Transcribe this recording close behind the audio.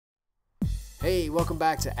Hey, welcome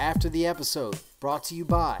back to After the Episode, brought to you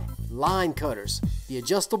by Line Cutters, the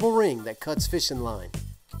adjustable ring that cuts fishing line.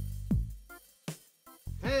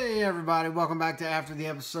 Hey everybody, welcome back to After the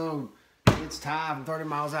Episode. It's Ty from 30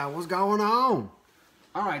 Miles Out. What's going on?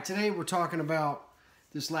 Alright, today we're talking about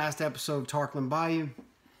this last episode of TARKLIN BAYOU.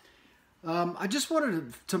 I just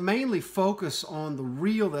wanted to mainly focus on the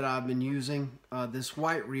reel that I've been using, this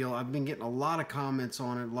white reel. I've been getting a lot of comments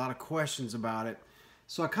on it, a lot of questions about it.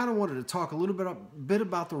 So I kind of wanted to talk a little bit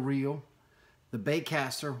about the reel, the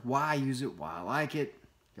baitcaster, why I use it, why I like it,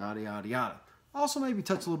 yada, yada, yada. Also maybe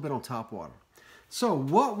touch a little bit on top water. So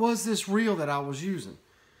what was this reel that I was using?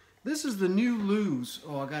 This is the new LEWS.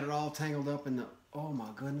 Oh, I got it all tangled up in the, oh my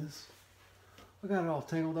goodness. I got it all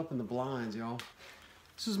tangled up in the blinds, y'all.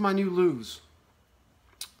 This is my new LEWS.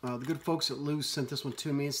 The good folks at LEWS sent this one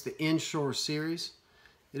to me. It's the INSHORE series.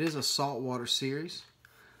 It is a saltwater series.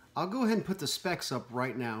 I'll go ahead and put the specs up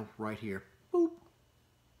right now, right here. Boop.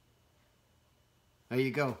 There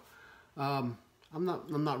you go. I'm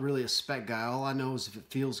not really a spec guy. All I know is if it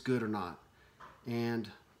feels good or not. And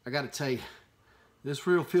I got to tell you, this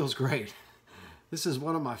reel feels great. This is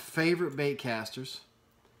one of my favorite bait casters.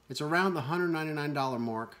 It's around the $199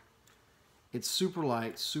 mark. It's super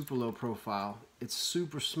light, super low profile. It's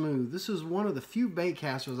super smooth. This is one of the few bait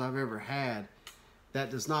casters I've ever had that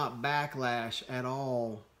does not backlash at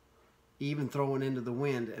all, even throwing into the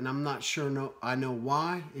wind. And I'm not sure I know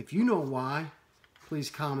why. If you know why,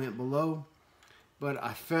 please comment below. But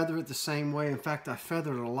I feather it the same way. In fact, I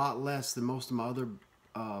feather it a lot less than most of my other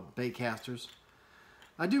bait casters.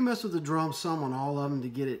 I do mess with the drum some on all of them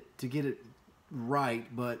to get it right,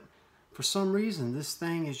 but for some reason this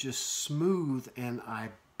thing is just smooth and I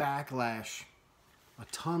backlash a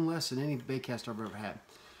ton less than any bait caster I've ever had.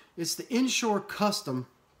 It's the INSHORE Custom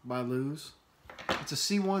by LEWS. It's a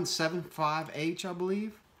C175H, I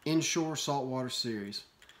believe. INSHORE Saltwater Series.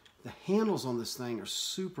 The handles on this thing are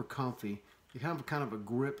super comfy. You have kind of a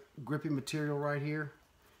grippy material right here,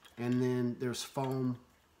 and then there's foam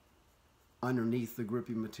underneath the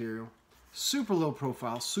grippy material. Super low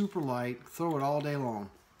profile, super light. Throw it all day long.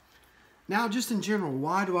 Now, just in general,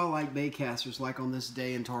 why do I like bait casters like on this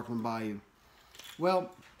day in TARKLIN BAYOU? Well,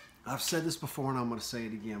 I've said this before and I'm going to say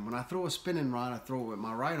it again. When I throw a spinning rod, I throw it with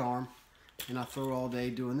my right arm, and I throw it all day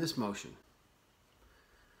doing this motion.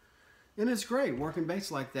 And it's great working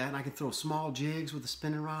baits like that, and I can throw small jigs with a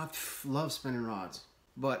spinning rod. Love spinning rods.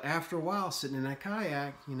 But after a while, sitting in that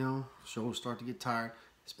kayak, you know, shoulders start to get tired.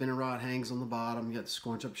 Spinning rod hangs on the bottom. You got to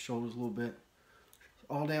scrunch up your shoulders a little bit.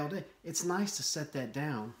 All day, all day. It's nice to set that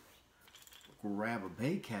down, grab a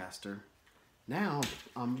bait caster. Now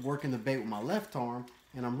I'm working the bait with my left arm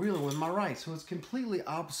and I'm reeling with my right. So it's completely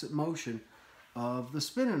opposite motion of the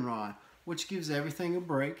spinning rod, which gives everything a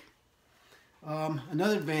break.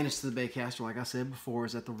 Another advantage to the bait caster, like I said before,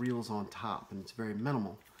 is that the reel is on top and it's very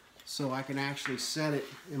minimal. So I can actually set it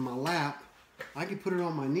in my lap. I can put it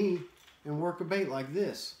on my knee and work a bait like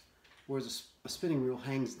this, whereas a spinning reel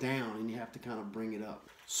hangs down and you have to kind of bring it up.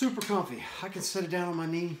 Super comfy. I can set it down on my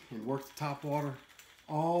knee and work the top water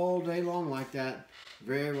all day long like that.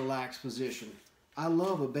 Very relaxed position. I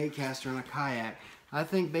love a bait caster and a kayak. I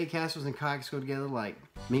think bait casters and kayaks go together like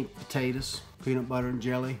meat and potatoes, peanut butter and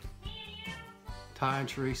jelly, Ty and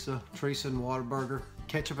Teresa and Whataburger,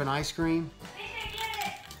 ketchup and ice cream,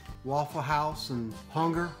 Waffle House and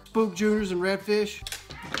Hunger, Spook Juniors and Redfish,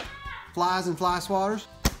 flies and fly swatters.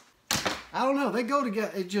 I don't know, they go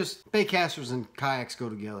together. It just, bait casters and kayaks go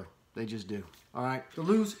together. They just do. All right, the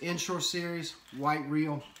LEWS INSHORE series, white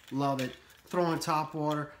reel, love it. Throwing top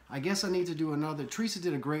water. I guess I need to do another. Teresa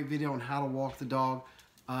did a great video on how to walk the dog.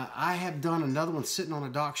 I have done another one sitting on a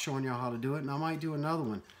dock showing y'all how to do it, and I might do another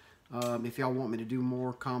one. If y'all want me to do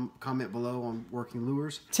more, comment below on working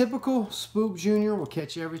lures. Typical Spook Junior will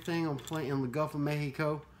catch everything on the Gulf of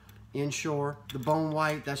Mexico. INSHORE. The bone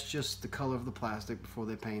white, that's just the color of the plastic before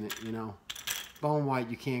they paint it, you know. Bone white,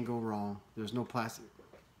 you can't go wrong. There's no plastic.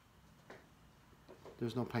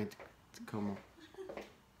 There's no paint to come on.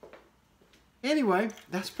 Anyway,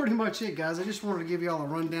 that's pretty much it, guys. I just wanted to give y'all a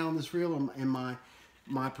rundown on this reel and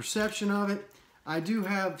my perception of it. I do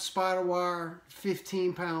have spider wire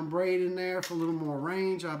 15-pound braid in there for a little more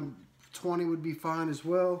range. 20 would be fine as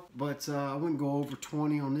well, but I wouldn't go over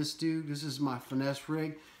 20 on this dude. This is my finesse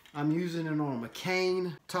rig. I'm using it on a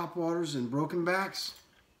McCain, top waters and broken backs.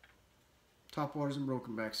 Top waters and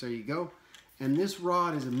broken backs, there you go. And this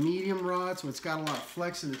rod is a medium rod, so it's got a lot of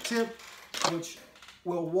flex in the tip, which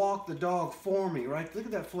will walk the dog for me, right? Look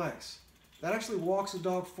at that flex. That actually walks the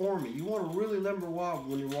dog for me. You want to really limber wild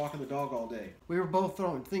when you're walking the dog all day. We were both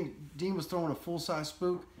throwing, I think Dean was throwing a full-size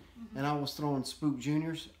spook. And I was throwing Spook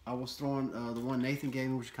Juniors. I was throwing the one Nathan gave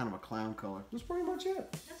me, which is kind of a clown color. That's pretty much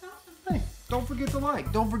it. That's awesome. Hey, don't forget to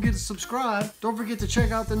like. Don't forget to subscribe. Don't forget to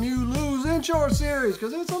check out the new LEWS INSHORE series,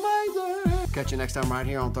 because it's amazing. Catch you next time right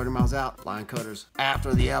here on 30 Miles Out. Line Cutters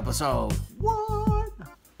after the episode. What?